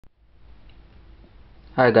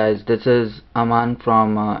Hi guys, this is Aman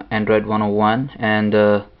from Android 101 and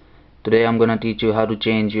today I'm gonna teach you how to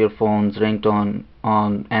change your phone's ringtone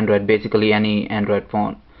on Android, basically any Android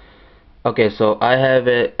phone. Okay, so I have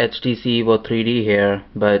a HTC Evo 3D here,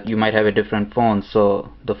 but you might have a different phone.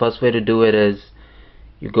 So the first way to do it is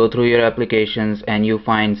you go through your applications and you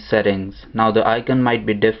find settings. Now the icon might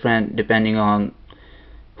be different depending on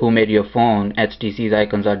who made your phone. HTC's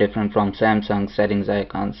icons are different from Samsung's settings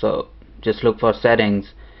icons. So just look for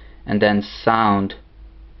settings and then sound,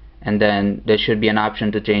 and then there should be an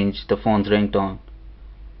option to change the phone's ringtone.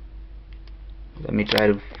 Let me try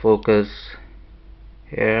to focus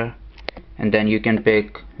here, and then you can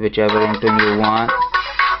pick whichever ringtone you want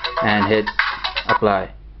and hit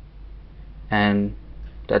apply, and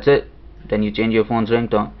that's it. Then you change your phone's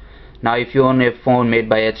ringtone. Now if you own a phone made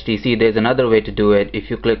by HTC, there's another way to do it.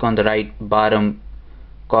 If you click on the right bottom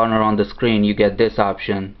corner on the screen, you get this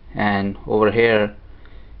option, and over here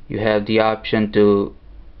you have the option to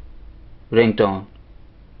ringtone.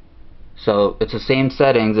 So it's the same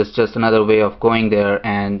settings, it's just another way of going there,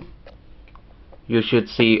 and you should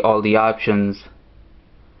see all the options,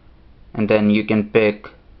 and then you can pick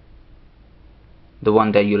the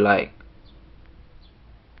one that you like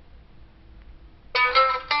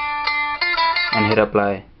and hit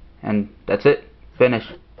apply, and that's it. Finish.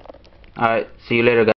 Alright, see you later guys.